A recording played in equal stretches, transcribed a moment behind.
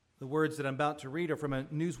The words that I'm about to read are from a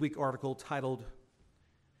Newsweek article titled,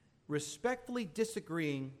 "Respectfully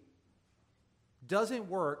Disagreeing Doesn't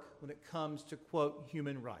Work When It Comes to, quote,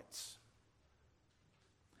 human rights."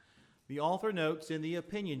 The author notes in the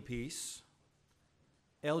opinion piece,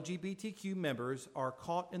 LGBTQ members are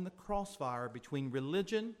caught in the crossfire between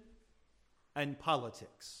religion and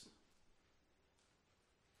politics.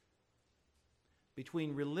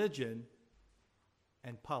 Between religion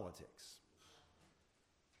and politics.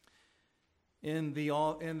 In the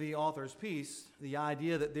author's piece, the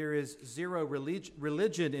idea that there is zero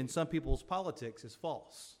religion in some people's politics is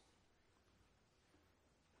false.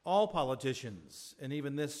 All politicians, and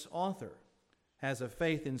even this author, has a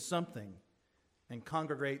faith in something and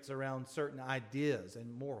congregates around certain ideas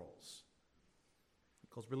and morals.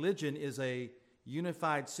 Because religion is a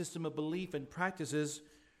unified system of belief and practices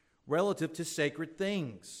relative to sacred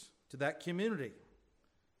things, to that community.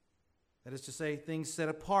 That is to say, things set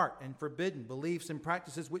apart and forbidden, beliefs and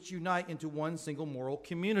practices which unite into one single moral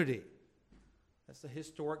community. That's the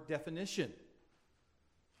historic definition.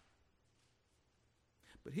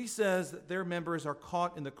 But he says that their members are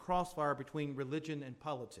caught in the crossfire between religion and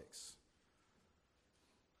politics.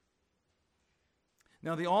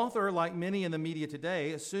 Now, the author, like many in the media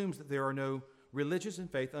today, assumes that there are no religious and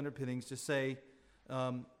faith underpinnings to say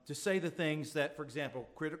the things that, for example,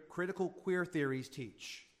 critical queer theories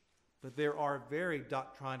teach. But there are very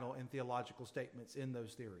doctrinal and theological statements in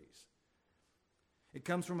those theories. It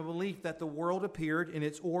comes from a belief that the world appeared in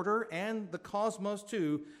its order and the cosmos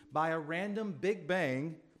too by a random Big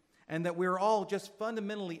Bang, and that we're all just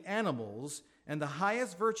fundamentally animals, and the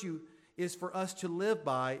highest virtue is for us to live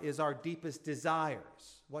by is our deepest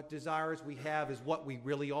desires. What desires we have is what we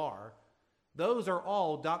really are. Those are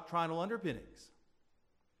all doctrinal underpinnings.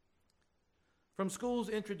 From schools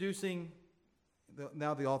introducing,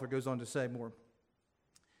 now the author goes on to say more.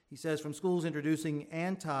 He says, from schools introducing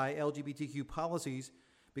anti-LGBTQ policies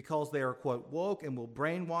because they are, quote, woke and will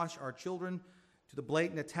brainwash our children, to the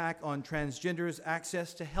blatant attack on transgenders'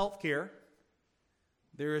 access to health care,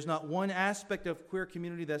 there is not one aspect of queer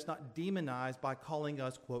community that's not demonized by calling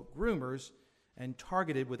us, quote, groomers and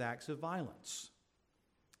targeted with acts of violence.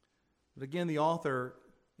 But again, the author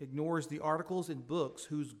ignores the articles and books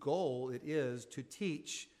whose goal it is to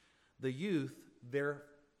teach the youth their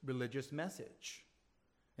religious message.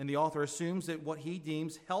 And the author assumes that what he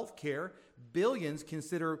deems health care, billions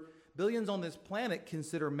on this planet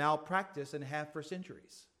consider malpractice and have for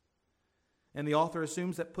centuries. And the author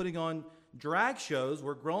assumes that putting on drag shows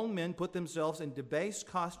where grown men put themselves in debased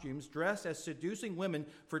costumes dressed as seducing women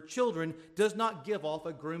for children does not give off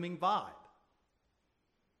a grooming vibe.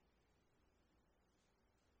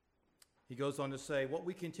 He goes on to say, what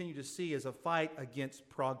we continue to see is a fight against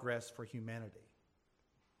progress for humanity,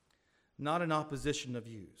 not an opposition of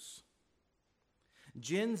views.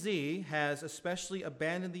 Gen Z has especially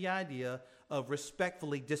abandoned the idea of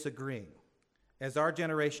respectfully disagreeing, as our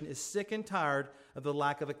generation is sick and tired of the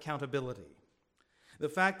lack of accountability. The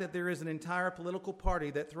fact that there is an entire political party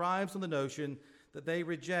that thrives on the notion that they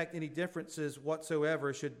reject any differences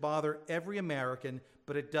whatsoever should bother every American,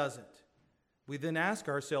 but it doesn't. We then ask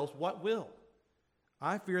ourselves, what will?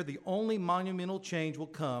 I fear the only monumental change will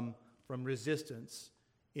come from resistance,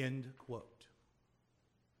 end quote.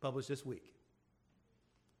 Published this week.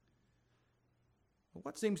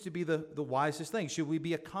 What seems to be the wisest thing? Should we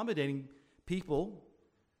be accommodating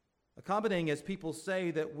as people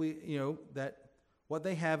say that that what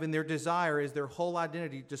they have in their desire is their whole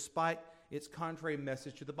identity despite its contrary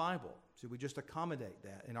message to the Bible? Should we just accommodate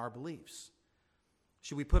that in our beliefs?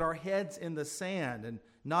 Should we put our heads in the sand and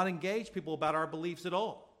not engage people about our beliefs at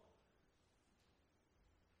all?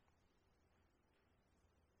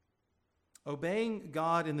 Obeying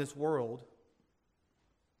God in this world,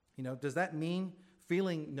 does that mean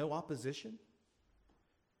feeling no opposition?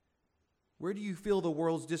 Where do you feel the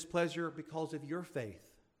world's displeasure because of your faith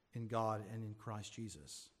in God and in Christ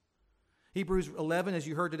Jesus? Hebrews 11, as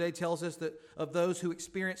you heard today, tells us that of those who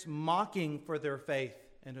experience mocking for their faith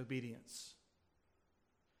and obedience.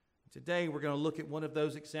 Today, we're going to look at one of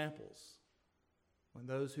those examples, when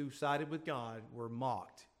those who sided with God were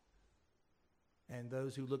mocked, and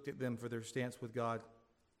those who looked at them for their stance with God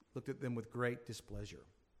looked at them with great displeasure.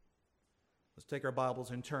 Let's take our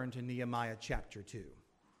Bibles and turn to Nehemiah chapter 2.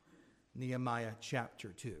 Nehemiah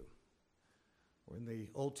chapter 2. We're in the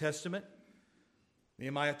Old Testament.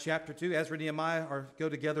 Nehemiah chapter 2. Ezra and Nehemiah go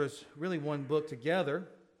together as really one book together,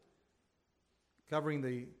 covering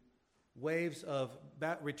the waves of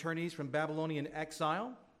returnees from Babylonian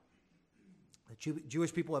exile. The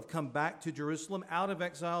Jewish people have come back to Jerusalem out of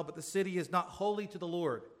exile, but the city is not holy to the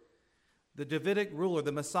Lord. The Davidic ruler,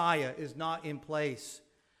 the Messiah, is not in place.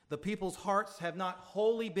 The people's hearts have not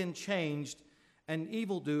wholly been changed, and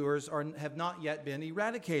evildoers have not yet been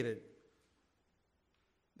eradicated.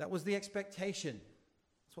 That was the expectation.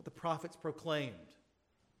 That's what the prophets proclaimed.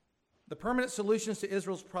 The permanent solutions to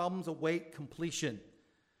Israel's problems await completion.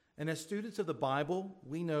 And as students of the Bible,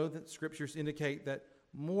 we know that scriptures indicate that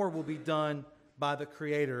more will be done by the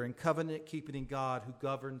Creator and covenant-keeping God who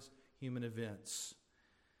governs human events.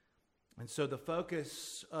 And so the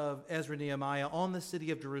focus of Ezra and Nehemiah on the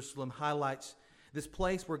city of Jerusalem highlights this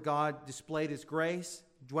place where God displayed his grace,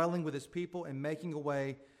 dwelling with his people and making a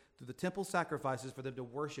way through the temple sacrifices for them to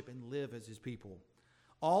worship and live as his people.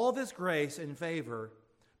 All this grace and favor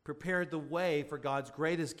prepared the way for God's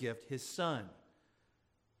greatest gift, his Son,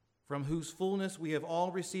 from whose fullness we have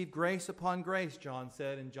all received grace upon grace, John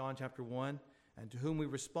said in John chapter 1, and to whom we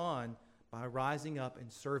respond by rising up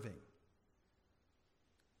and serving.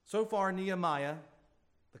 So far, Nehemiah,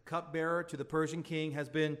 the cupbearer to the Persian king, has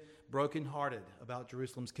been brokenhearted about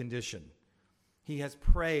Jerusalem's condition. He has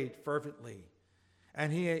prayed fervently,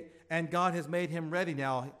 and God has made him ready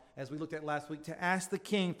now, as we looked at last week, to ask the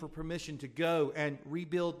king for permission to go and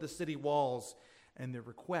rebuild the city walls, and the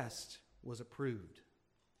request was approved.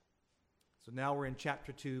 So now we're in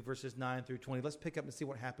chapter 2, verses 9 through 20. Let's pick up and see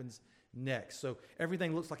what happens next. So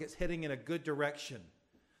everything looks like it's heading in a good direction.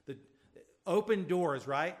 The open doors,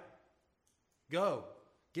 right? Go.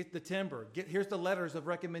 Get the timber. Here's the letters of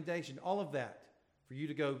recommendation. All of that for you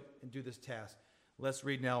to go and do this task. Let's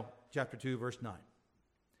read now chapter 2, verse 9.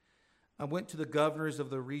 I went to the governors of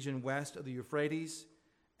the region west of the Euphrates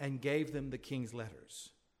and gave them the king's letters.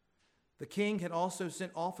 The king had also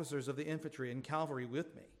sent officers of the infantry and cavalry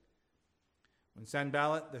with me. When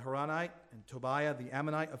Sanballat the Horonite and Tobiah the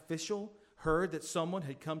Ammonite official heard that someone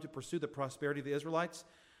had come to pursue the prosperity of the Israelites,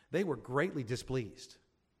 they were greatly displeased.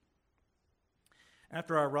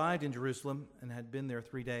 After I arrived in Jerusalem and had been there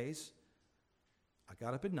 3 days, I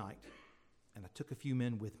got up at night and I took a few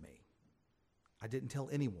men with me. I didn't tell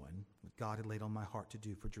anyone what God had laid on my heart to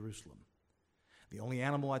do for Jerusalem. The only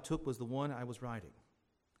animal I took was the one I was riding.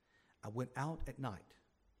 I went out at night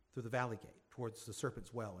through the valley gate towards the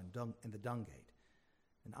Serpent's Well and the Dung Gate,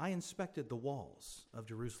 and I inspected the walls of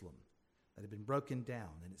Jerusalem that had been broken down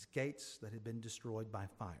and its gates that had been destroyed by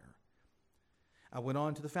fire. I went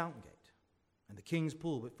on to the Fountain Gate and the King's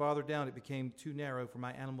Pool, but farther down it became too narrow for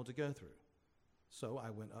my animal to go through. So I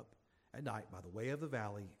went up at night by the way of the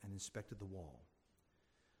valley and inspected the wall.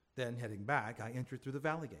 Then, heading back, I entered through the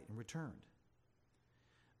valley gate and returned.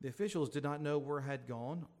 The officials did not know where I had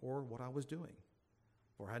gone or what I was doing,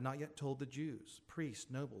 for I had not yet told the Jews,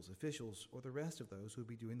 priests, nobles, officials, or the rest of those who would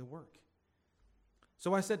be doing the work.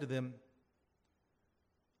 So I said to them,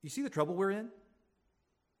 "You see the trouble we're in?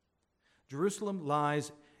 Jerusalem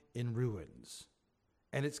lies in ruins,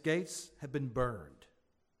 and its gates have been burned.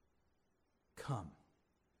 Come,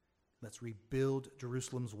 let's rebuild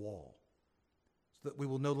Jerusalem's wall, so that we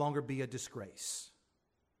will no longer be a disgrace."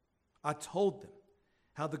 I told them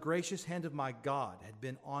how the gracious hand of my God had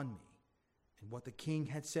been on me and what the king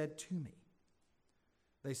had said to me.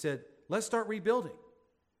 They said, "Let's start rebuilding."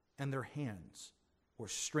 And their hands were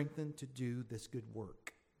strengthened to do this good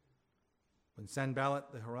work. When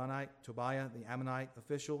Sanballat the Horonite, Tobiah the Ammonite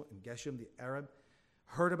official, and Geshem the Arab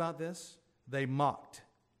heard about this, they mocked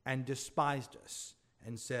and despised us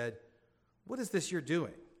and said, "What is this you're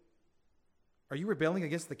doing? Are you rebelling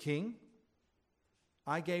against the king?"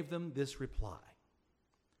 I gave them this reply: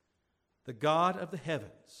 "The God of the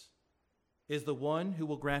heavens is the one who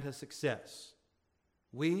will grant us success.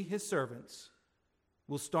 We, his servants,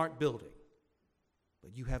 will start building,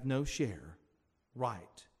 but you have no share,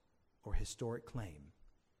 right, or historic claim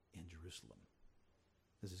in Jerusalem."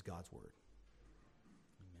 This is God's word.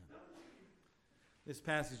 Amen. This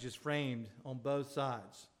passage is framed on both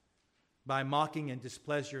sides by mocking and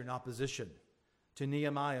displeasure and opposition to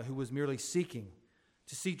Nehemiah, who was merely seeking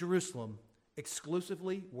to see Jerusalem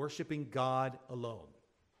exclusively worshiping God alone.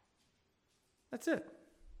 That's it.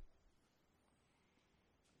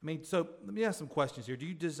 So let me ask some questions here. Do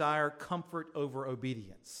you desire comfort over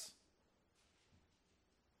obedience?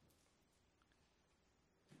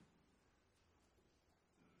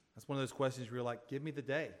 That's one of those questions where you're like, give me the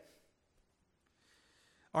day.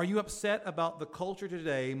 Are you upset about the culture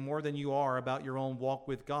today more than you are about your own walk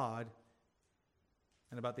with God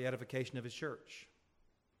and about the edification of his church?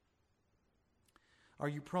 Are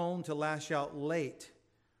you prone to lash out late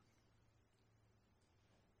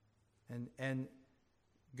and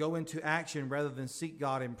go into action rather than seek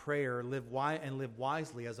God in prayer, live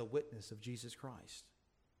wisely as a witness of Jesus Christ?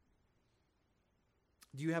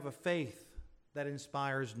 Do you have a faith that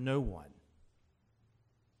inspires no one?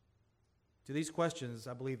 To these questions,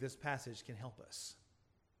 I believe this passage can help us.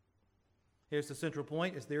 Here's the central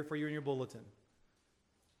point. It's there for you in your bulletin.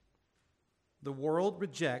 The world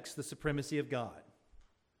rejects the supremacy of God.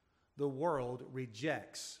 The world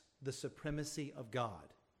rejects the supremacy of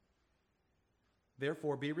God.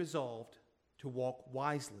 Therefore, be resolved to walk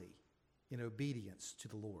wisely in obedience to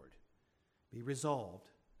the Lord. Be resolved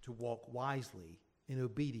to walk wisely in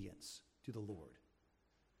obedience to the Lord.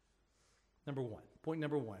 Point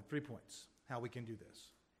number one, 3 points, how we can do this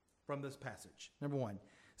from this passage. Number one,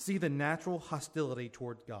 see the natural hostility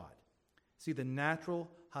toward God. See the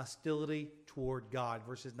natural hostility toward God.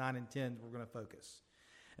 Verses 9 and 10, we're going to focus.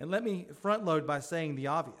 And let me front load by saying the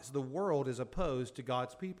obvious. The world is opposed to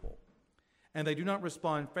God's people, and they do not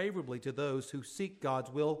respond favorably to those who seek God's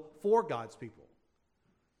will for God's people.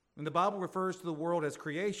 And the Bible refers to the world as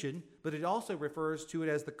creation, but it also refers to it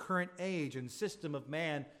as the current age and system of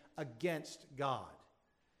man against God.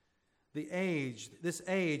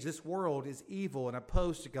 This world is evil and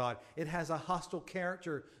opposed to God. It has a hostile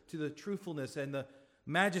character to the truthfulness and the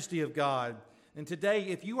majesty of God. And today,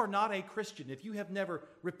 if you are not a Christian, if you have never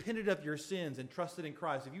repented of your sins and trusted in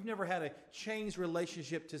Christ, if you've never had a changed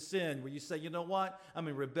relationship to sin where you say, you know what, I'm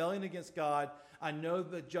in rebellion against God, I know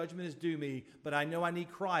that judgment is due me, but I know I need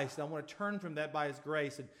Christ. I want to turn from that by His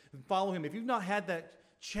grace and follow Him. If you've not had that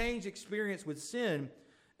changed experience with sin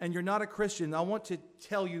and you're not a Christian, I want to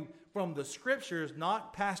tell you from the Scriptures,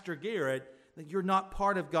 not Pastor Garrett, that you're not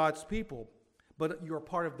part of God's people, but you're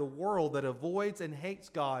part of the world that avoids and hates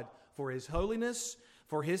God for His holiness,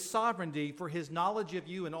 for His sovereignty, for His knowledge of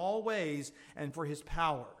you in all ways, and for His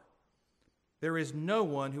power. There is no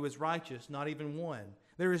one who is righteous, not even one.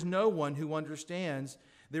 There is no one who understands.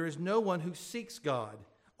 There is no one who seeks God.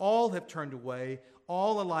 All have turned away.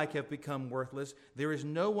 All alike have become worthless. There is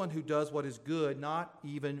no one who does what is good, not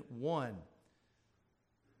even one.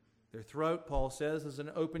 Their throat, Paul says, is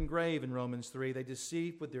an open grave in Romans 3. They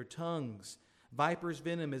deceive with their tongues. Viper's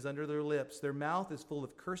venom is under their lips. Their mouth is full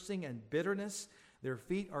of cursing and bitterness. Their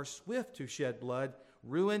feet are swift to shed blood.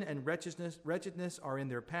 Ruin and wretchedness are in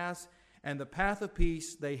their paths, and the path of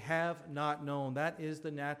peace they have not known. That is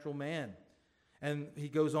the natural man. And he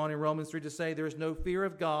goes on in Romans 3 to say, there is no fear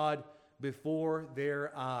of God before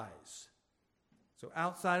their eyes. So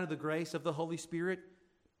outside of the grace of the Holy Spirit,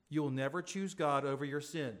 you will never choose God over your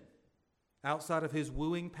sin. Outside of His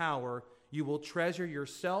wooing power, you will treasure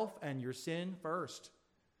yourself and your sin first.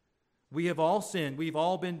 We have all sinned. We've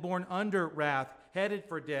all been born under wrath, headed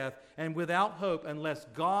for death, and without hope unless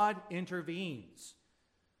God intervenes.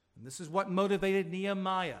 And this is what motivated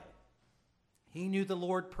Nehemiah. He knew the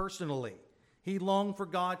Lord personally. He longed for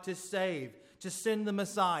God to save, to send the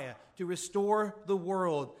Messiah, to restore the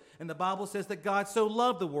world. And the Bible says that God so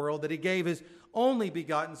loved the world that He gave His only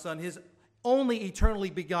begotten Son, His only eternally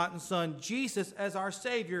begotten Son, Jesus, as our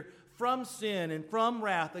Savior from sin and from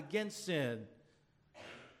wrath against sin.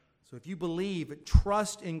 So if you believe,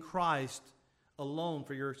 trust in Christ alone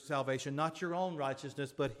for your salvation, not your own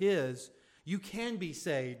righteousness, but His, you can be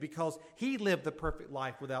saved because He lived the perfect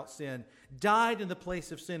life without sin, died in the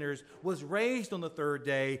place of sinners, was raised on the third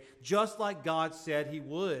day, just like God said He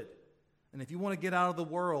would. And if you want to get out of the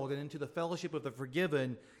world and into the fellowship of the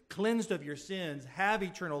forgiven, cleansed of your sins, have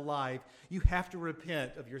eternal life, you have to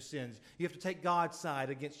repent of your sins. You have to take God's side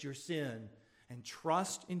against your sin and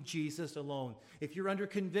trust in Jesus alone. If you're under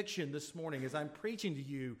conviction this morning as I'm preaching to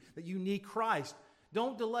you that you need Christ,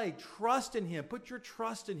 don't delay. Trust in Him. Put your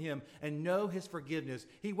trust in Him and know His forgiveness.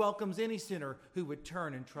 He welcomes any sinner who would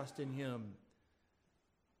turn and trust in Him.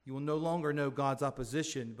 You will no longer know God's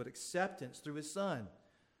opposition, but acceptance through His Son.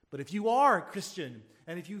 But if you are a Christian,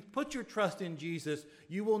 and if you put your trust in Jesus,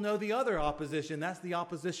 you will know the other opposition. That's the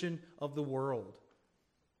opposition of the world.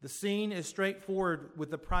 The scene is straightforward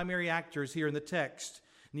with the primary actors here in the text.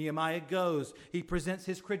 Nehemiah goes. He presents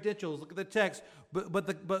his credentials. Look at the text. But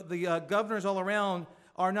the governors all around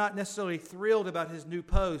are not necessarily thrilled about his new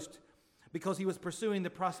post because he was pursuing the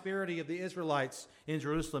prosperity of the Israelites in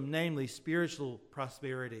Jerusalem, namely spiritual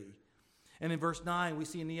prosperity. And in verse 9, we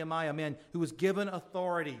see Nehemiah, a man who was given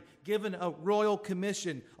authority, given a royal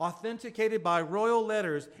commission, authenticated by royal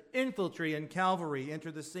letters. Infantry and cavalry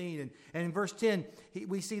enter the scene. And in verse 10,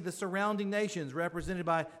 we see the surrounding nations represented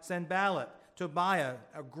by Sanballat, Tobiah,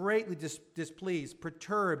 are greatly displeased,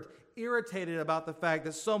 perturbed, irritated about the fact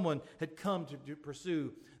that someone had come to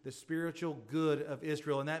pursue the spiritual good of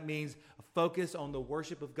Israel. And that means a focus on the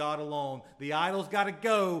worship of God alone. The idols got to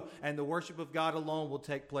go, and the worship of God alone will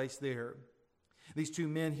take place there. These two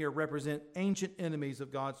men here represent ancient enemies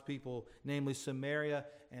of God's people, namely Samaria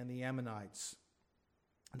and the Ammonites.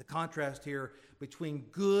 The contrast here between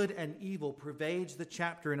good and evil pervades the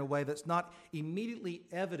chapter in a way that's not immediately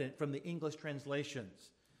evident from the English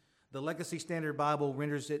translations. The Legacy Standard Bible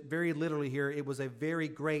renders it very literally here. It was a very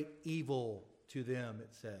great evil to them,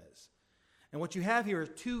 it says. And what you have here are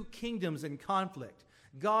two kingdoms in conflict.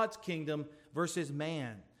 God's kingdom versus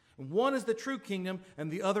man. One is the true kingdom, and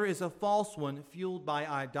the other is a false one fueled by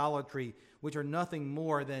idolatry, which are nothing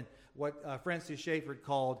more than what Francis Schaeffer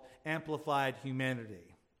called amplified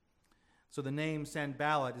humanity. So the name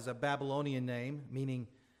Sanballat is a Babylonian name, meaning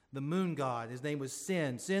the moon god. His name was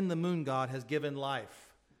Sin. Sin, the moon god, has given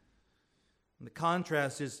life. And the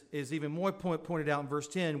contrast is even more pointed out in verse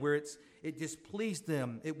 10, where it displeased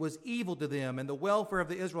them. It was evil to them, and the welfare of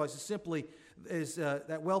the Israelites is simply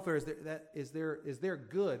that welfare is their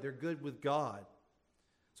good. They're good with God.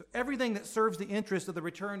 So everything that serves the interest of the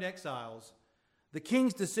returned exiles, the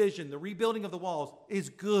king's decision, the rebuilding of the walls, is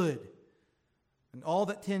good. And all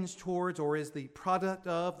that tends towards or is the product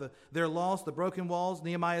of their loss, the broken walls,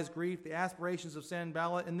 Nehemiah's grief, the aspirations of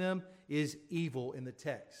Sanballat in them, is evil in the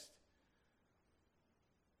text.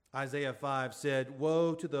 Isaiah 5 said,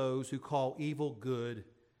 "Woe to those who call evil good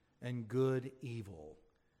and good evil,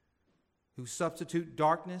 who substitute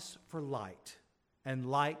darkness for light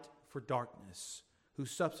and light for darkness, who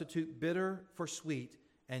substitute bitter for sweet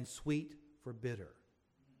and sweet for bitter."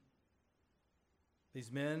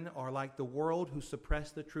 These men are like the world who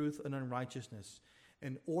suppress the truth and unrighteousness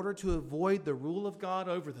in order to avoid the rule of God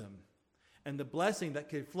over them and the blessing that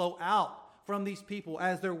could flow out from these people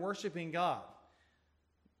as they're worshiping God.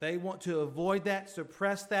 They want to avoid that,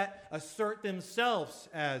 suppress that, assert themselves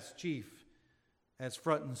as chief, as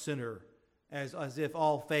front and center, as if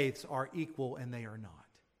all faiths are equal, and they are not.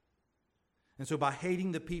 And so by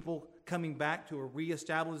hating the people coming back to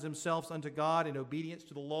reestablish themselves unto God in obedience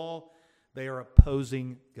to the law, they are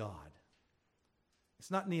opposing God. It's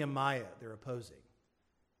not Nehemiah they're opposing.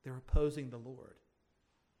 They're opposing the Lord.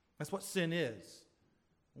 That's what sin is.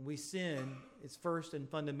 When we sin, it's first and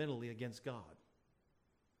fundamentally against God.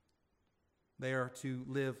 They are to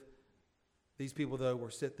live, these people, though,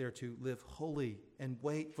 were sit there to live holy and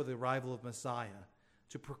wait for the arrival of Messiah,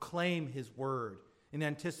 to proclaim his word in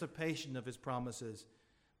anticipation of his promises.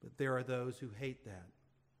 But there are those who hate that.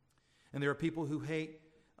 And there are people who hate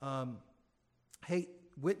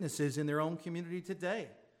witnesses in their own community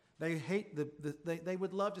today. They hate they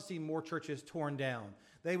would love to see more churches torn down.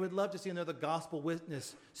 They would love to see another gospel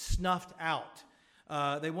witness snuffed out.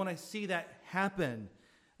 They want to see that happen.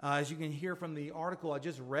 As you can hear from the article I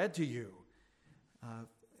just read to you,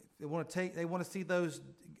 they want to see those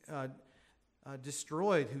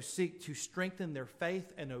destroyed who seek to strengthen their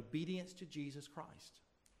faith and obedience to Jesus Christ.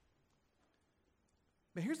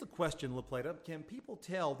 But here's the question, La Plata. Can people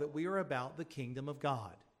tell that we are about the kingdom of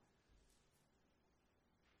God?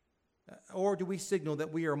 Or do we signal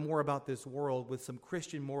that we are more about this world with some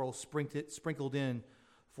Christian morals sprinkled in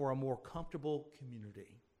for a more comfortable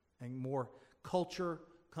community and more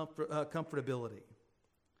comfortability?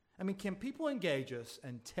 I mean, can people engage us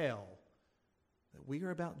and tell that we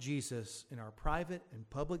are about Jesus in our private and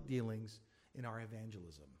public dealings in our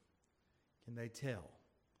evangelism? Can they tell?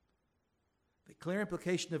 The clear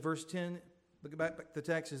implication of verse 10, look back at the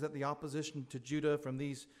text, is that the opposition to Judah from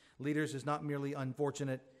these leaders is not merely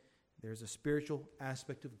unfortunate. There's a spiritual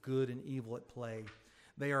aspect of good and evil at play.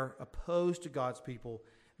 They are opposed to God's people.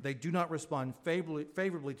 They do not respond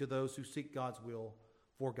favorably to those who seek God's will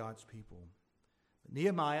for God's people. But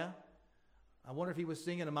Nehemiah, I wonder if he was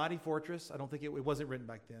singing A Mighty Fortress. I don't think it wasn't written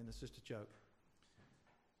back then. It's just a joke.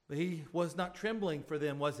 But he was not trembling for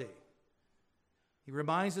them, was he? He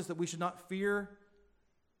reminds us that we should not fear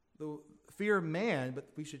man, but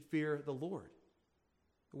we should fear the Lord.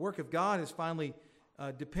 The work of God is finally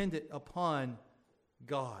dependent upon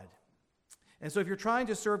God. And so if you're trying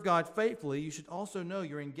to serve God faithfully, you should also know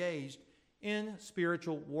you're engaged in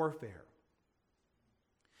spiritual warfare.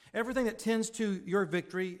 Everything that tends to your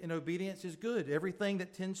victory in obedience is good. Everything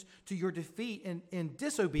that tends to your defeat in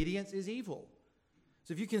disobedience is evil.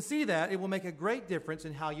 So if you can see that, it will make a great difference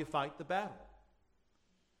in how you fight the battle.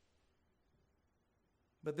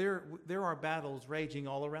 But there are battles raging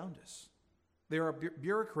all around us. There are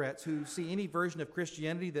bureaucrats who see any version of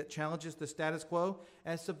Christianity that challenges the status quo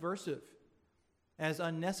as subversive, as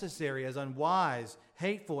unnecessary, as unwise,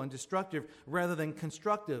 hateful, and destructive, rather than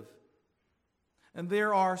constructive. And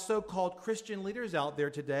there are so-called Christian leaders out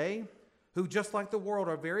there today who, just like the world,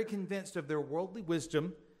 are very convinced of their worldly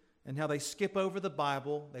wisdom and how they skip over the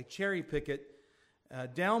Bible, they cherry pick it,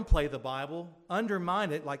 downplay the Bible,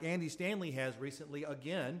 undermine it like Andy Stanley has recently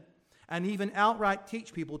again, and even outright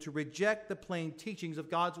teach people to reject the plain teachings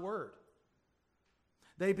of God's Word.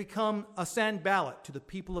 They become a Sanballat to the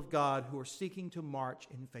people of God who are seeking to march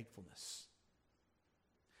in faithfulness.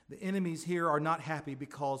 The enemies here are not happy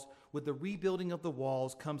because with the rebuilding of the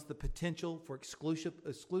walls comes the potential for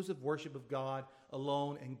exclusive worship of God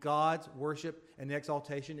alone, and God's worship and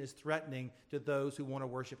exaltation is threatening to those who want to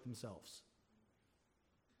worship themselves.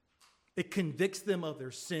 It convicts them of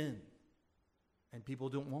their sin, and people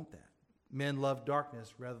don't want that. Men love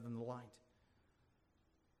darkness rather than the light.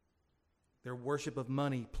 Their worship of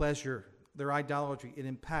money, pleasure, their idolatry, it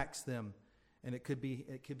impacts them, and it could be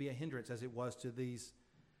a hindrance, as it was to these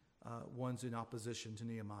ones in opposition to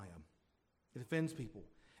Nehemiah. It offends people.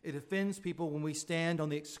 It offends people when we stand on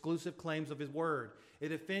the exclusive claims of His Word.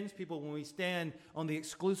 It offends people when we stand on the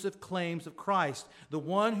exclusive claims of Christ. The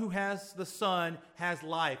one who has the Son has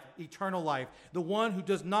life, eternal life. The one who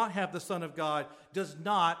does not have the Son of God does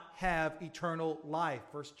not have eternal life.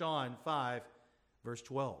 1 John 5, verse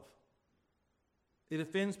 12. It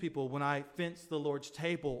offends people when I fence the Lord's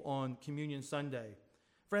table on Communion Sunday.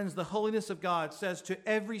 Friends, the holiness of God says to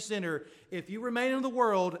every sinner, if you remain in the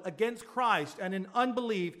world against Christ and in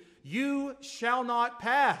unbelief, you shall not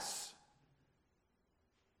pass.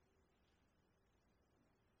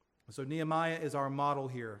 So Nehemiah is our model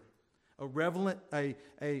here, a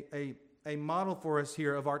model for us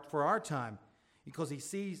here for our time, because we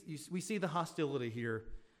see the hostility here.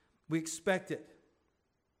 We expect it.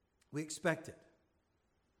 We expect it.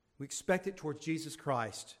 We expect it towards Jesus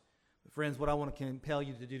Christ. But friends, what I want to compel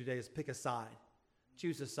you to do today is pick a side.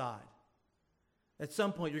 Choose a side. At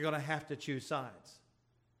some point, you're going to have to choose sides.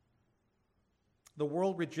 The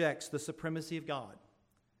world rejects the supremacy of God.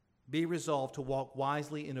 Be resolved to walk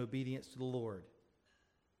wisely in obedience to the Lord.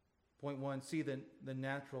 Point one, see the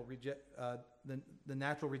natural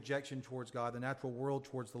rejection towards God, the natural world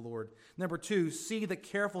towards the Lord. Number two, see the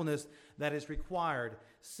carefulness that is required.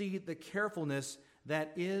 See the carefulness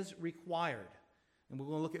that is required. And we're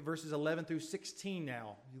going to look at verses 11 through 16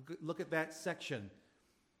 now. You look at that section.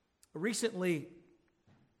 Recently,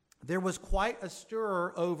 there was quite a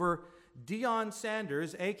stir over Deion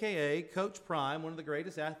Sanders, a.k.a. Coach Prime, one of the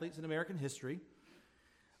greatest athletes in American history.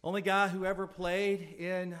 Only guy who ever played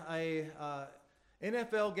in a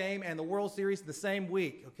NFL game and the World Series the same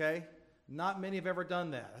week, okay? Not many have ever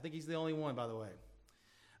done that. I think he's the only one, by the way.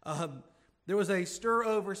 There was a stir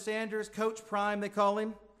over Sanders, Coach Prime, they call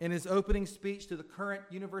him, in his opening speech to the current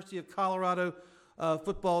University of Colorado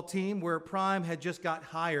football team, where Prime had just got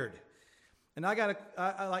hired. And I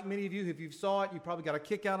like many of you, if you saw it, you probably got a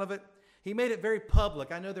kick out of it. He made it very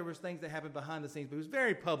public. I know there was things that happened behind the scenes, but it was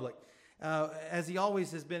very public, as he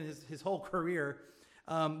always has been his whole career,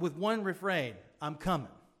 with one refrain: I'm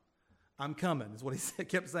coming. I'm coming, is what he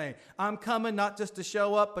kept saying. I'm coming not just to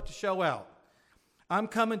show up, but to show out. I'm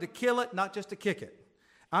coming to kill it, not just to kick it.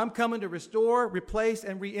 I'm coming to restore, replace,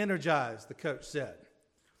 and re-energize, the coach said.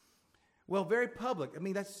 Well, very public. I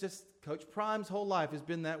mean, that's just Coach Prime's whole life has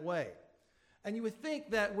been that way. And you would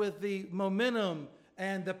think that with the momentum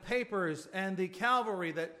and the papers and the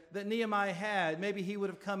cavalry that Nehemiah had, maybe he would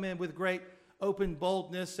have come in with great open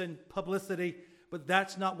boldness and publicity, but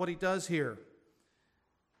that's not what he does here.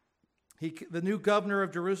 The new governor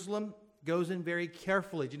of Jerusalem goes in very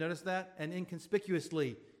carefully. Do you notice that? And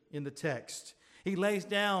inconspicuously in the text. He lays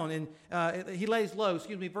down and he lays low.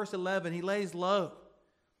 Verse 11. He lays low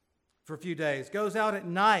for a few days. Goes out at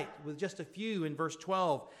night with just a few in verse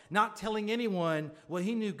 12. Not telling anyone what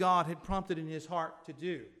he knew God had prompted in his heart to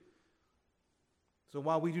do. So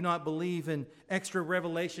while we do not believe in extra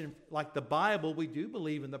revelation like the Bible, we do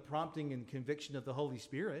believe in the prompting and conviction of the Holy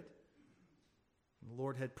Spirit. The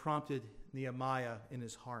Lord had prompted Nehemiah in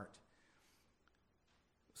his heart.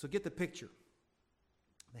 So get the picture.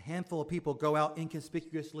 The handful of people go out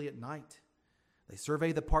inconspicuously at night. They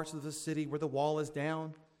survey the parts of the city where the wall is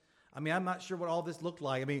down. I mean, I'm not sure what all this looked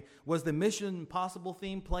like. I mean, was the Mission Impossible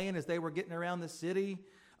theme playing as they were getting around the city?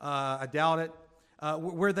 I doubt it.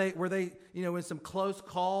 Were they, in some close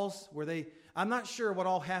calls? I'm not sure what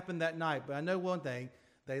all happened that night, but I know one thing.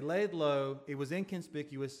 They laid low. It was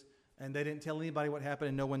inconspicuous, and they didn't tell anybody what happened,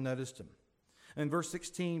 and no one noticed them. And verse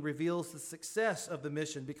 16 reveals the success of the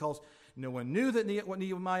mission, because no one knew what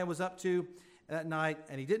Nehemiah was up to that night,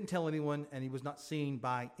 and he didn't tell anyone, and he was not seen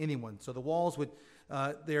by anyone. So the walls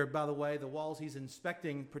by the way, the walls he's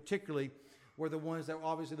inspecting particularly were the ones that were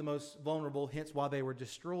obviously the most vulnerable, hence why they were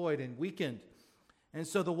destroyed and weakened. And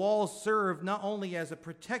so the walls served not only as a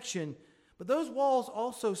protection, but those walls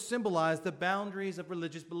also symbolize the boundaries of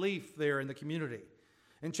religious belief there in the community.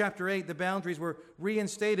 In chapter 8, the boundaries were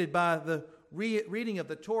reinstated by the reading of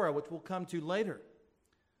the Torah, which we'll come to later.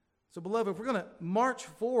 So, beloved, if we're going to march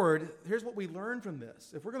forward, here's what we learn from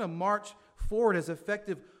this. If we're going to march forward as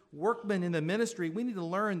effective workmen in the ministry, we need to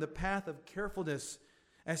learn the path of carefulness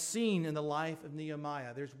as seen in the life of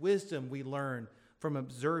Nehemiah. There's wisdom we learn from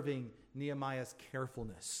observing Nehemiah's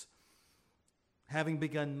carefulness. Having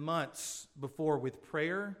begun months before with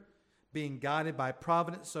prayer, being guided by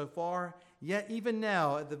providence so far, yet even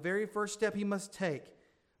now, at the very first step he must take,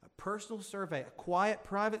 a personal survey, a quiet,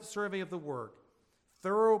 private survey of the work,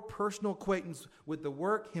 thorough personal acquaintance with the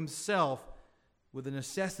work himself, with the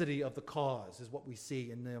necessity of the cause, is what we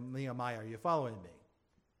see in Nehemiah. Are you following me?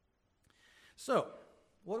 So,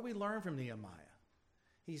 what do we learn from Nehemiah?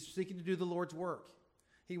 He's seeking to do the Lord's work.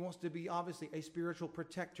 He wants to be, obviously, a spiritual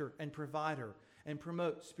protector and provider and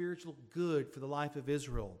promote spiritual good for the life of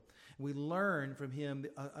Israel. We learn from him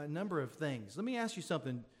a number of things. Let me ask you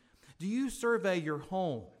something. Do you survey your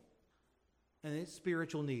home and its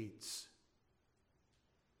spiritual needs?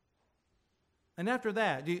 And after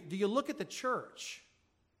that, do you look at the church?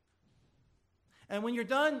 And when you're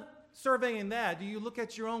done surveying that, do you look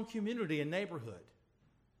at your own community and neighborhood?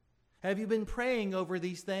 Have you been praying over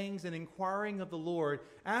these things and inquiring of the Lord,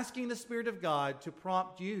 asking the Spirit of God to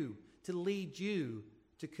prompt you, to lead you,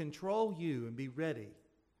 to control you, and be ready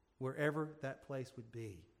wherever that place would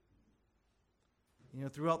be? You know,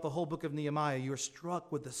 throughout the whole book of Nehemiah, you are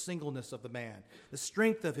struck with the singleness of the man, the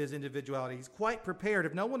strength of his individuality. He's quite prepared.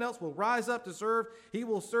 If no one else will rise up to serve, he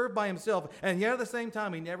will serve by himself. And yet at the same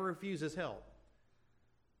time, he never refuses help.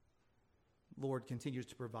 The Lord continues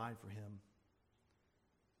to provide for him.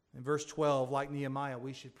 In verse 12, like Nehemiah,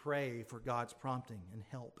 we should pray for God's prompting and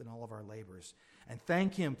help in all of our labors and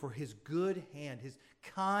thank him for his good hand, his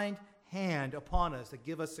kind hand upon us to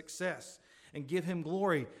give us success, and give him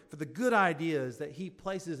glory for the good ideas that he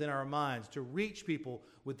places in our minds to reach people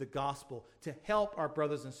with the gospel, to help our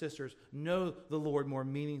brothers and sisters know the Lord more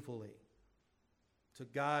meaningfully, to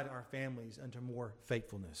guide our families unto more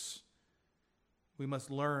faithfulness. We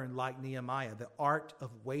must learn, like Nehemiah, the art of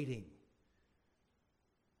waiting.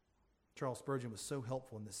 Charles Spurgeon was so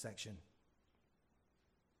helpful in this section.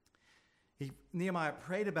 Nehemiah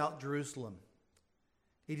prayed about Jerusalem.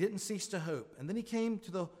 He didn't cease to hope. And then he came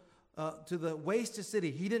to the wasted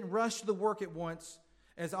city. He didn't rush to the work at once,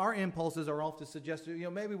 as our impulses are often suggested. You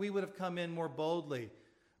know, maybe we would have come in more boldly,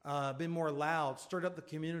 been more loud, stirred up the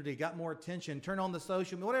community, got more attention, turned on the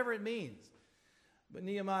social, whatever it means. But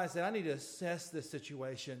Nehemiah said, I need to assess this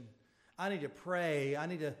situation. I need to pray. I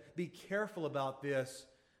need to be careful about this,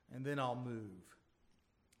 and then I'll move.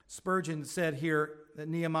 Spurgeon said here that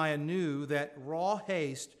Nehemiah knew that raw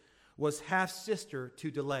haste was half-sister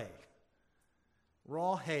to delay.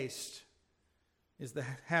 Raw haste is the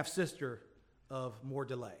half-sister of more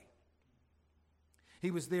delay.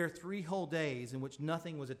 He was there 3 whole days in which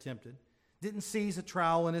nothing was attempted, didn't seize a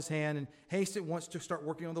trowel in his hand, and haste at once to start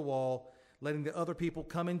working on the wall, letting the other people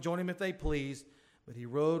come and join him if they pleased. But he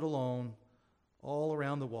rode alone all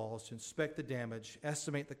around the walls to inspect the damage,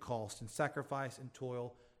 estimate the cost, and sacrifice and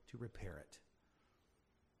toil to repair it.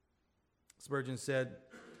 Spurgeon said,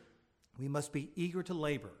 we must be eager to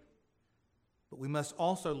labor, but we must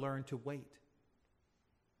also learn to wait.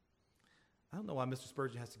 I don't know why Mr.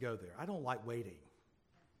 Spurgeon has to go there. I don't like waiting.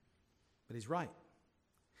 But he's right.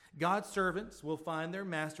 God's servants will find their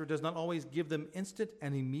master does not always give them instant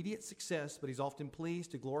and immediate success, but he's often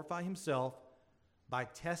pleased to glorify himself by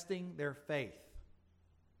testing their faith.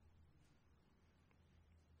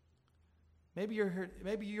 Maybe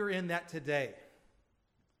you're in that today.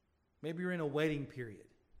 Maybe you're in a waiting period.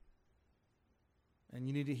 And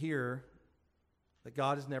you need to hear that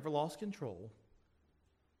God has never lost control,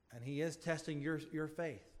 and he is testing your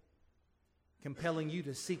faith, compelling you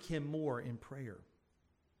to seek him more in prayer.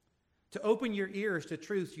 To open your ears to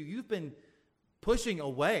truths you've been pushing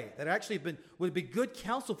away, that actually would be good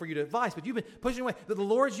counsel for you to advise, but you've been pushing away, that the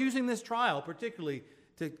Lord's using this trial particularly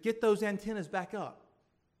to get those antennas back up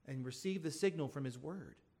and receive the signal from his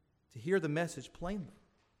word, to hear the message plainly.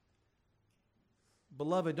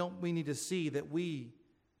 Beloved, don't we need to see that we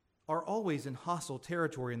are always in hostile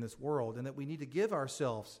territory in this world, and that we need to give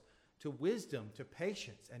ourselves to wisdom, to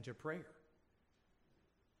patience, and to prayer?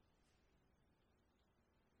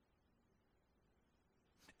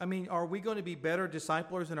 I mean, are we going to be better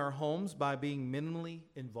disciplers in our homes by being minimally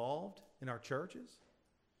involved in our churches?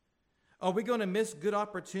 Are we going to miss good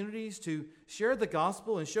opportunities to share the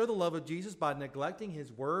gospel and show the love of Jesus by neglecting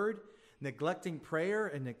his word, neglecting prayer,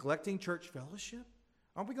 and neglecting church fellowship?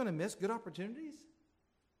 Aren't we going to miss good opportunities?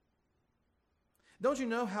 Don't you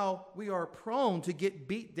know how we are prone to get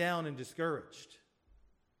beat down and discouraged?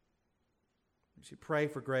 We should pray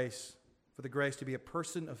for grace, for the grace to be a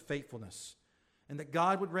person of faithfulness, and that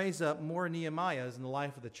God would raise up more Nehemiahs in the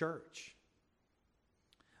life of the church.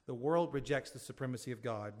 The world rejects the supremacy of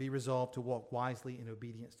God. Be resolved to walk wisely in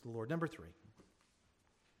obedience to the Lord. Number three.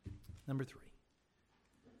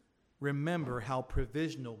 Remember how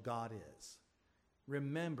provisional God is.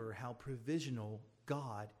 Remember how provisional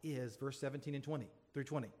God is. Verse 17 and 20 through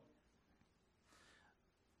 20.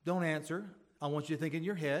 Don't answer. I want you to think in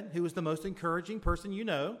your head, who is the most encouraging person you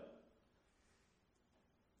know?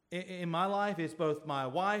 In my life, it's both my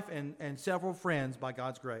wife and several friends by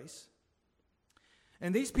God's grace.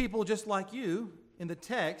 And these people, just like you, in the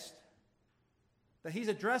text that he's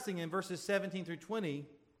addressing in verses 17 through 20,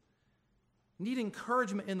 need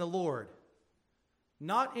encouragement in the Lord.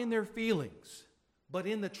 Not in their feelings, but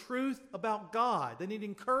in the truth about God. They need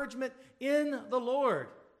encouragement in the Lord.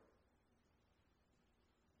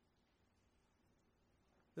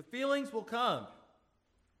 The feelings will come.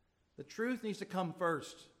 The truth needs to come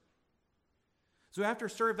first. So after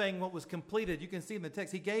surveying what was completed, you can see in the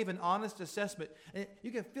text, he gave an honest assessment. And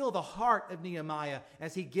you can feel the heart of Nehemiah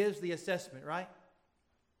as he gives the assessment, right?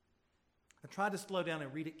 I tried to slow down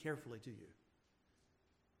and read it carefully to you.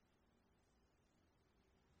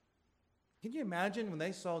 Can you imagine when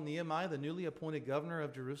they saw Nehemiah, the newly appointed governor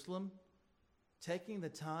of Jerusalem, taking the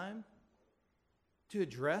time to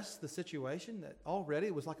address the situation that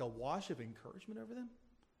already was like a wash of encouragement over them?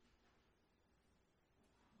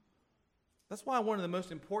 That's why one of the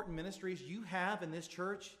most important ministries you have in this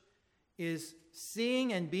church is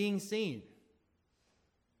seeing and being seen.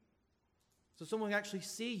 So someone can actually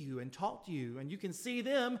see you and talk to you, and you can see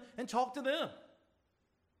them and talk to them.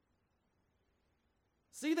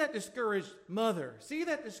 See that discouraged mother. See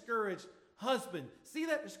that discouraged husband. See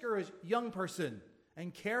that discouraged young person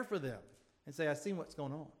and care for them and say, I see what's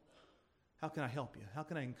going on. How can I help you? How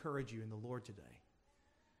can I encourage you in the Lord today?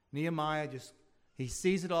 Nehemiah he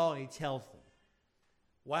sees it all and he tells them.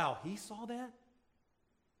 Wow, he saw that?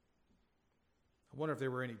 I wonder if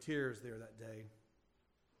there were any tears there that day.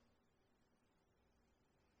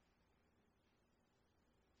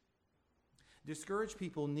 Discouraged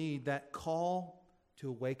people need that call to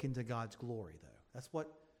awaken to God's glory, though. That's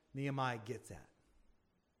what Nehemiah gets at.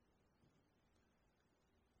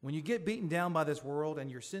 When you get beaten down by this world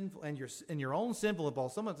and you're sinful and your own sinful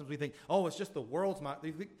impulse, sometimes we think, oh, it's just the world's my.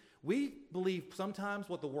 We believe sometimes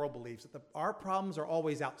what the world believes, that our problems are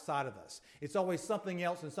always outside of us. It's always something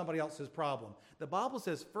else and somebody else's problem. The Bible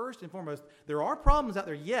says, first and foremost, there are problems out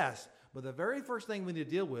there, yes, but the very first thing we need to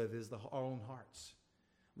deal with is our own hearts.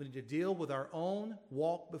 We need to deal with our own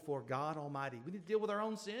walk before God Almighty. We need to deal with our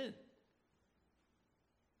own sin.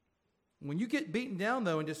 When you get beaten down,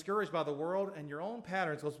 though, and discouraged by the world and your own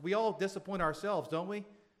patterns, because we all disappoint ourselves, don't we?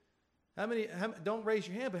 Don't raise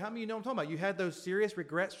your hand, but how many of you know what I'm talking about? You had those serious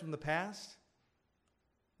regrets from the past?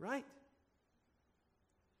 Right?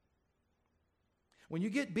 When you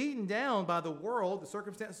get beaten down by the world, the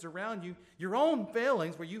circumstances around you, your own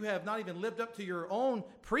failings, where you have not even lived up to your own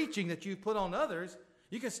preaching that you've put on others,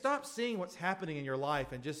 you can stop seeing what's happening in your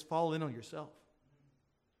life and just fall in on yourself.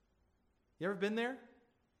 You ever been there?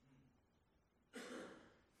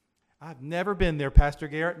 I've never been there, Pastor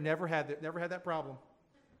Garrett. Never had that problem.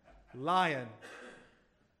 Lying.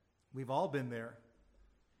 We've all been there.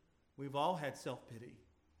 We've all had self-pity.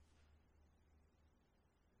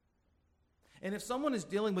 And if someone is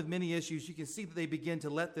dealing with many issues, you can see that they begin to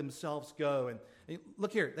let themselves go. And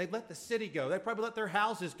look here, they let the city go. They probably let their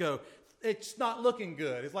houses go. It's not looking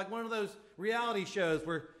good. It's like one of those reality shows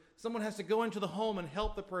where someone has to go into the home and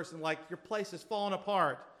help the person, like your place is falling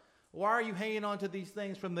apart. Why are you hanging on to these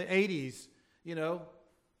things from the 80s? You know,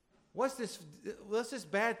 what's this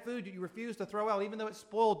bad food that you refuse to throw out even though it's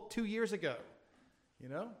spoiled 2 years ago? You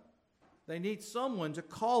know, they need someone to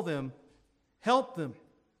call them, help them.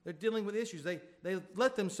 They're dealing with issues. They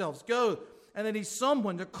let themselves go. And they need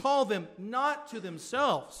someone to call them not to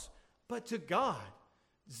themselves, but to God.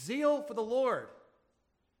 Zeal for the Lord.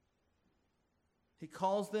 He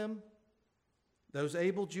calls them, those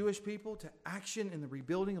able Jewish people, to action in the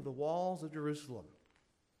rebuilding of the walls of Jerusalem.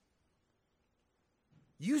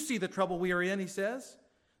 You see the trouble we are in, he says.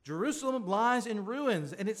 Jerusalem lies in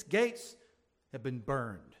ruins, and its gates have been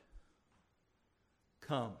burned.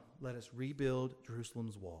 Come, let us rebuild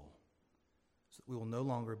Jerusalem's wall, so that we will no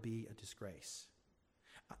longer be a disgrace.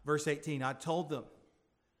 Verse 18, I told them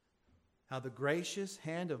how the gracious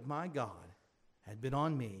hand of my God had been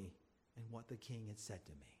on me and what the king had said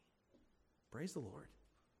to me. Praise the Lord.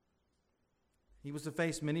 He was to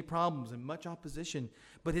face many problems and much opposition,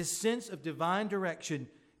 but his sense of divine direction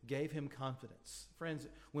gave him confidence. Friends,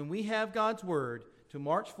 when we have God's word to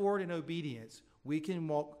march forward in obedience, we can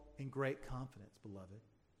walk in great confidence, beloved.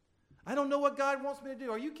 I don't know what God wants me to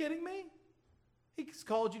do. Are you kidding me? He's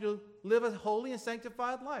called you to live a holy and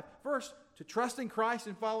sanctified life. First, to trust in Christ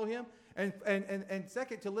and follow Him. And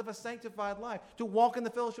second, to live a sanctified life. To walk in the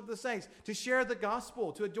fellowship of the saints. To share the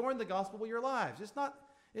gospel. To adorn the gospel with your lives. It's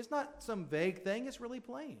not some vague thing. It's really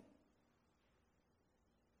plain.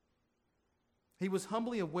 He was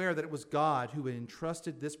humbly aware that it was God who had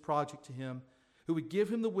entrusted this project to him, who would give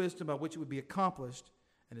him the wisdom by which it would be accomplished,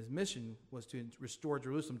 and his mission was to restore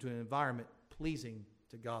Jerusalem to an environment pleasing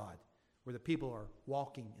to God, where the people are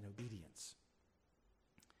walking in obedience.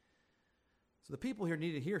 So the people here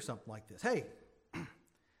need to hear something like this. Hey,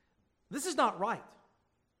 this is not right.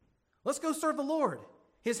 Let's go serve the Lord.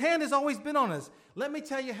 His hand has always been on us. Let me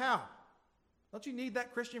tell you how. Don't you need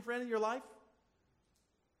that Christian friend in your life?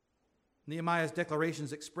 Nehemiah's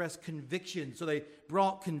declarations expressed conviction, so they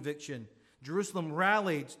brought conviction. Jerusalem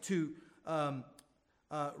rallied to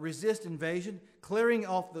resist invasion, clearing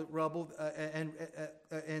off the rubble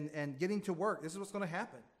and getting to work. This is what's going to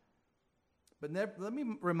happen. But let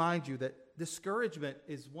me remind you that discouragement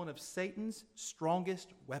is one of Satan's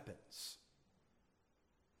strongest weapons.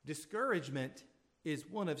 Discouragement is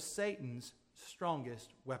one of Satan's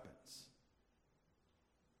strongest weapons.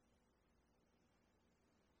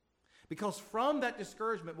 Because from that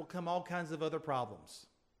discouragement will come all kinds of other problems.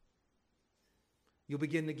 You'll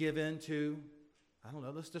begin to give in to, I don't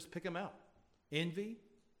know, let's just pick them out. Envy,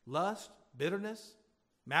 lust, bitterness,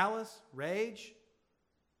 malice, rage.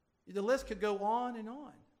 The list could go on and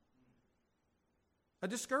on. A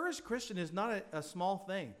discouraged Christian is not a small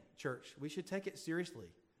thing, church. We should take it seriously.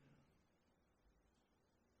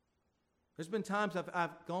 There's been times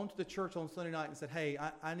I've gone to the church on Sunday night and said, hey,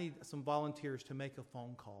 I need some volunteers to make a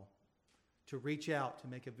phone call, to reach out, to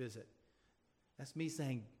make a visit. That's me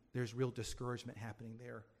saying there's real discouragement happening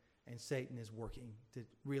there, and Satan is working to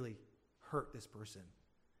really hurt this person.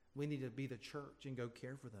 We need to be the church and go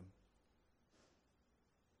care for them.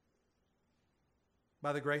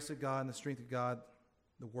 By the grace of God and the strength of God,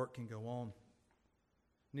 the work can go on.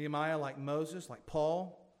 Nehemiah, like Moses, like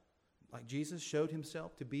Paul, like Jesus, showed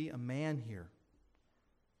himself to be a man here.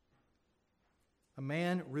 A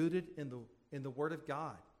man rooted in the Word of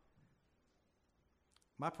God.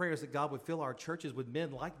 My prayer is that God would fill our churches with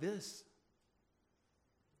men like this.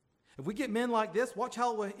 If we get men like this, watch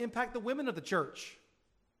how it will impact the women of the church.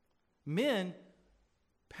 Men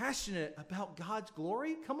passionate about God's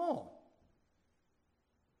glory? Come on.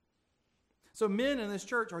 So men in this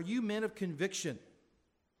church, are you men of conviction?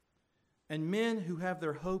 And men who have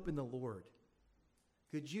their hope in the Lord?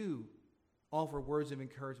 Could you offer words of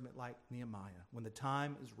encouragement like Nehemiah when the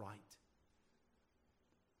time is right?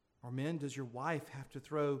 Or men, does your wife have to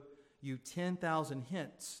throw you 10,000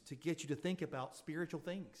 hints to get you to think about spiritual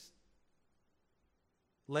things?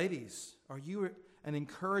 Ladies, are you an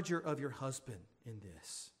encourager of your husband in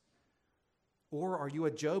this? Or are you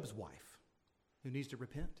a Job's wife who needs to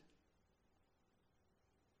repent?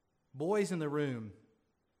 Boys in the room,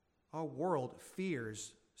 our world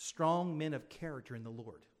fears strong men of character in the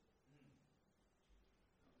Lord.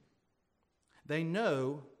 They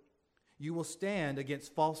know you will stand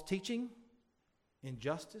against false teaching,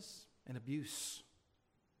 injustice, and abuse.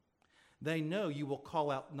 They know you will call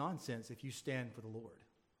out nonsense if you stand for the Lord.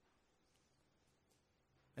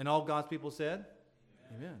 And all God's people said,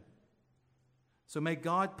 Amen. Amen. So may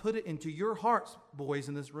God put it into your hearts, boys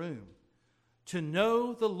in this room, to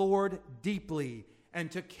know the Lord deeply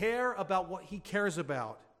and to care about what He cares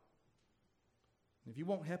about. If you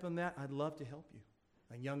won't help in that, I'd love to help you.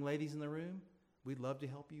 And young ladies in the room, we'd love to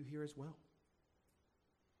help you here as well.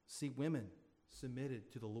 See women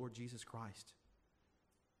submitted to the Lord Jesus Christ,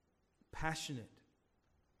 passionate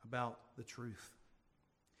about the truth.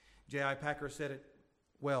 J.I. Packer said it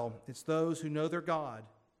well. It's those who know their God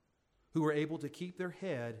who are able to keep their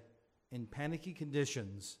head in panicky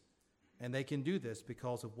conditions, and they can do this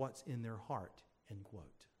because of what's in their heart, end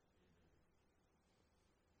quote.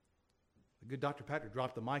 The good Dr. Patrick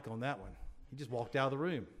dropped the mic on that one. He just walked out of the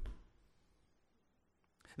room.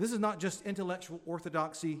 This is not just intellectual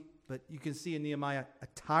orthodoxy, but you can see in Nehemiah a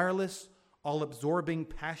tireless, all-absorbing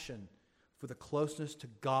passion for the closeness to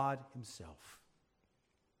God Himself.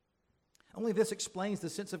 Only this explains the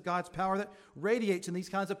sense of God's power that radiates in these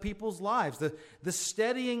kinds of people's lives. The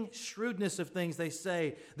steadying shrewdness of things they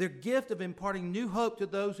say, their gift of imparting new hope to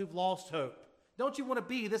those who've lost hope. Don't you want to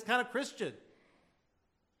be this kind of Christian?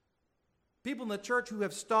 People in the church who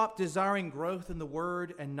have stopped desiring growth in the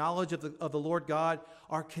Word and knowledge of the Lord God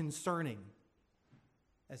are concerning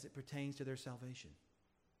as it pertains to their salvation.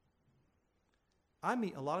 I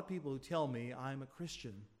meet a lot of people who tell me I'm a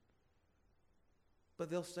Christian, but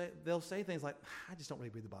they'll say things like, I just don't really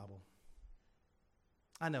read the Bible.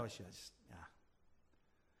 I know I should.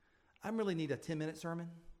 I really need a 10-minute sermon,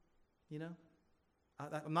 you know.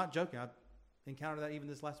 I'm not joking. I've encountered that even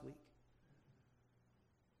this last week.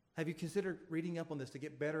 Have you considered reading up on this to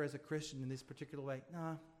get better as a Christian in this particular way?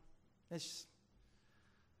 No, it's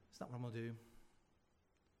not what I'm going to do.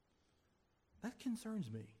 That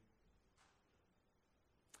concerns me.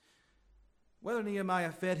 Whether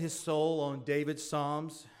Nehemiah fed his soul on David's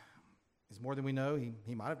Psalms is more than we know.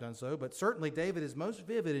 He might have done so, but certainly David is most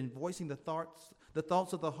vivid in voicing the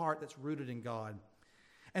thoughts of the heart that's rooted in God.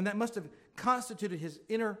 And that must have constituted his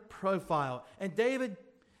inner profile. And David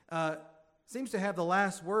seems to have the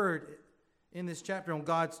last word in this chapter on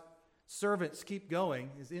God's servants keep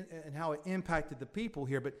going and how it impacted the people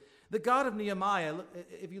here. But the God of Nehemiah,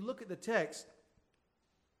 if you look at the text,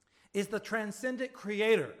 is the transcendent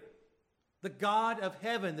creator. The God of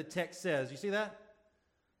heaven, the text says. You see that?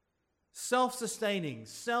 Self-sustaining,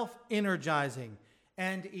 self-energizing,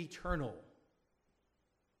 and eternal.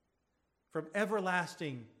 From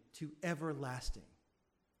everlasting to everlasting.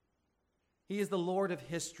 He is the Lord of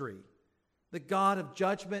history, the God of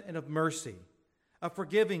judgment and of mercy, a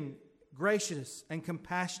forgiving, gracious, and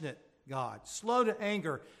compassionate God, slow to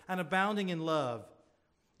anger and abounding in love.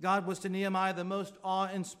 God was to Nehemiah the most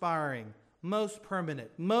awe-inspiring, most permanent,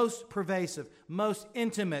 most pervasive, most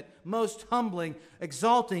intimate, most humbling,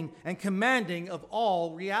 exalting, and commanding of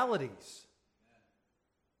all realities.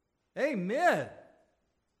 Amen.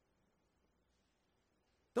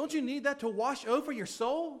 Don't you need that to wash over your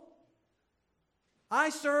soul? I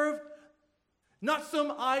serve not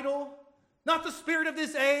some idol, not the spirit of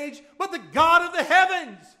this age, but the God of the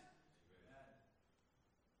heavens.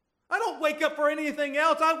 I don't wake up for anything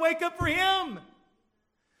else. I wake up for Him.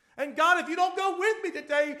 And God, if you don't go with me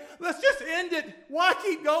today, let's just end it. Why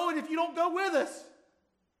keep going if you don't go with us?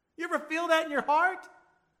 You ever feel that in your heart?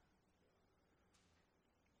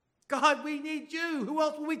 God, we need you. Who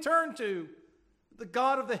else will we turn to? The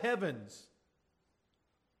God of the heavens.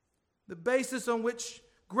 The basis on which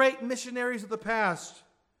great missionaries of the past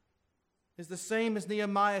is the same as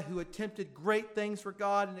Nehemiah, who attempted great things for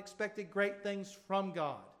God and expected great things from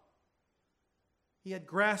God. He had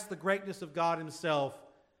grasped the greatness of God Himself,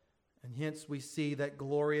 and hence we see that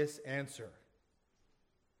glorious answer.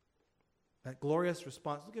 That glorious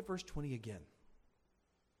response. Look at verse 20 again.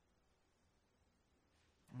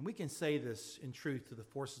 And we can say this in truth to the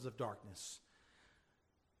forces of darkness.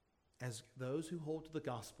 As those who hold to the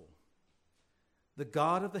gospel, the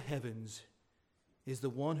God of the heavens is the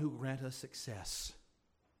one who grants us success.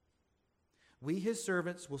 We, His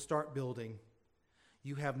servants, will start building.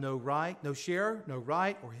 You have no right, no share, no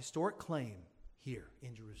right, or historic claim here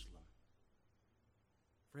in Jerusalem.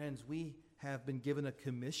 Friends, we have been given a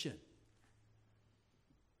commission.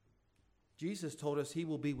 Jesus told us He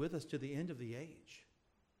will be with us to the end of the age.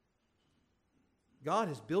 God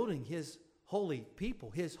is building His holy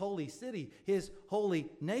people, His holy city, His holy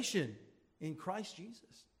nation in Christ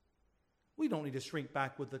Jesus. We don't need to shrink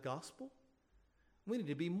back with the gospel. We need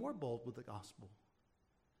to be more bold with the gospel.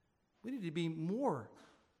 We need to be more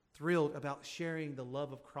thrilled about sharing the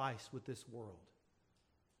love of Christ with this world.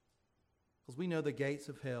 Because we know the gates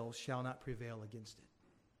of hell shall not prevail against it.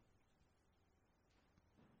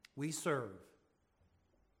 We serve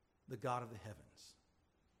the God of the heavens.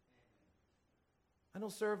 I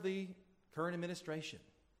don't serve the current administration.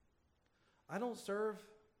 I don't serve,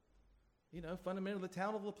 fundamentally the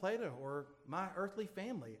town of La Plata or my earthly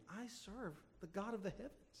family. I serve the God of the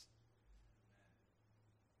heavens.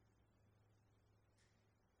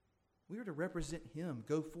 We are to represent Him,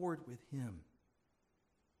 go forward with Him.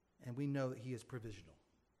 And we know that He is provisional.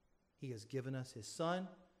 He has given us His Son,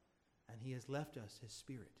 and He has left us His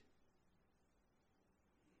Spirit.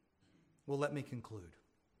 Well, let me conclude.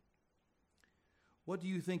 What do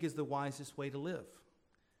you think is the wisest way to live?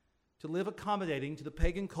 To live accommodating to the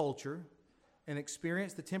pagan culture and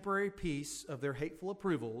experience the temporary peace of their hateful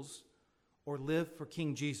approvals, or live for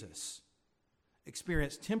King Jesus?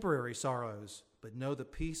 Experience temporary sorrows, but know the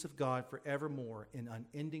peace of God forevermore in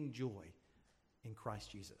unending joy in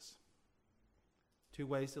Christ Jesus. Two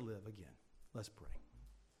ways to live again. Let's pray.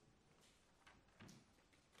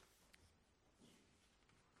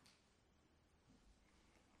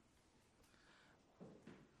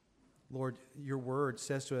 Lord, your word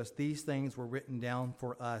says to us, these things were written down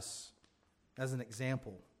for us as an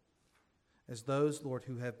example, as those, Lord,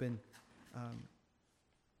 who have been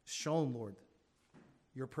shown, Lord,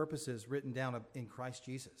 your purposes written down in Christ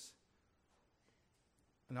Jesus.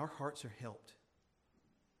 And our hearts are helped.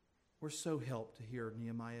 We're so helped to hear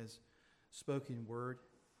Nehemiah's spoken word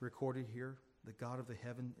recorded here. The God of the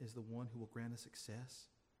heaven is the one who will grant us success.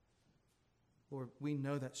 Lord, we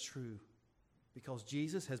know that's true because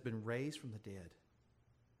Jesus has been raised from the dead.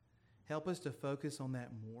 Help us to focus on that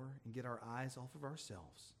more and get our eyes off of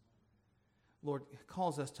ourselves. Lord,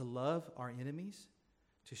 calls us to love our enemies,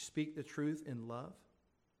 to speak the truth in love,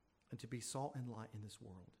 and to be salt and light in this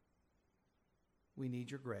world. We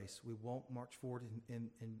need your grace. We won't march forward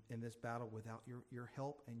in this battle without your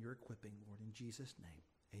help and your equipping, Lord. In Jesus' name,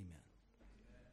 amen.